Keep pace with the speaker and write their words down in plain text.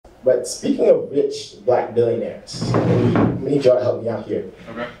But speaking of rich black billionaires, I need y'all to help me out here.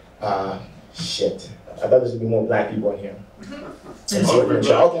 Okay. Shit. I thought there would be more black people in here.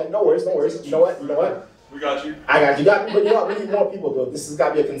 Okay, no worries, no worries. You know what? We got you. I got you. But you know what? We need more people, though. This has got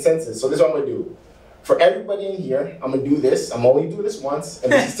to be a consensus. So this is what I'm going to do. For everybody in here, I'm going to do this. I'm only doing this once,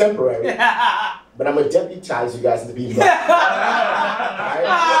 and this is temporary. But I'm going to deputize you guys into being black. Alright?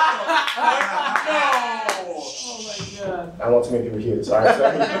 I want too many people to hear this. All right, so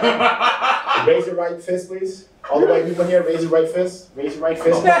raise your right fist, please. All the white people in here, raise your right fist. Raise your right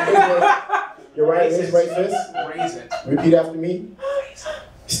fist. Your right, raise your right fist. Raise it. Repeat after me.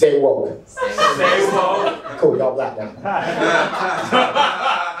 Stay woke. Stay woke. Cool, y'all black now.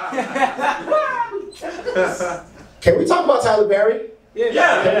 Can we talk about Tyler Perry?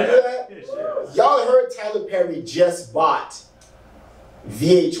 Yeah. Can we do that? Yeah, sure. Y'all heard Tyler Perry just bought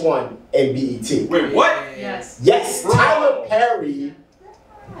VH1 and BET. Wait, what? Yes. Yes, Tyler Perry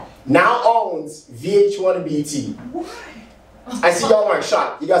now owns VH1 and BET. I see y'all aren't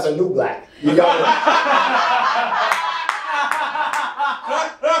shocked. You guys are new black.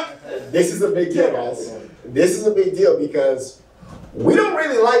 This is a big deal, guys. This is a big deal because we don't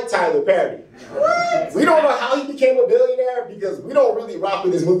really like Tyler Perry. What? We don't know how he became a billionaire because we don't really rock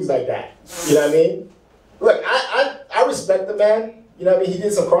with his movies like that. You know what I mean? Look, I respect the man. You know what I mean? He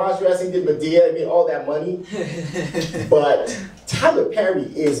did some cross-dressing, did Medea, I mean, all that money. But Tyler Perry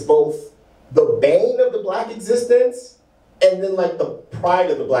is both the bane of the black existence and then like the pride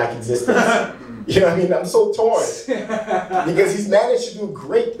of the black existence. You know what I mean? I'm so torn. Because he's managed to do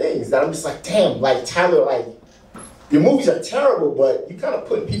great things that I'm just like, damn, like Tyler, like, your movies are terrible, but you kind of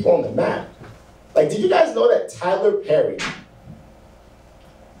putting people on the map. Like, did you guys know that Tyler Perry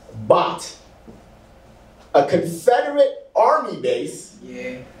bought a Confederate army base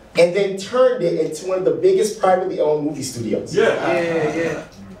and then turned it into one of the biggest privately owned movie studios? Yeah.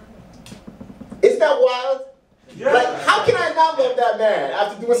 Isn't that wild? Yeah. Like, how can I not love that man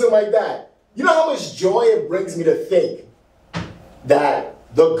after doing something like that? You know how much joy it brings me to think that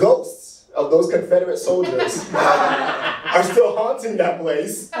the ghosts of those Confederate soldiers are still haunting that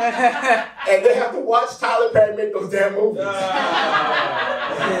place, and they have to watch Tyler Perry make those damn movies.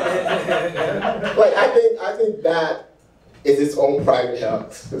 Like, I think that is its own private hell.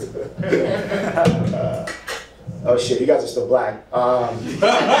 Oh shit, you guys are still black. I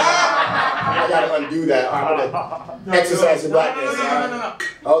gotta undo that. I'm gonna exercise your blackness. No.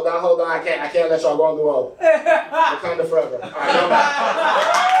 Hold on. I can't let y'all go on the road. Wakanda forever. All right, I'm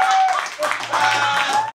back.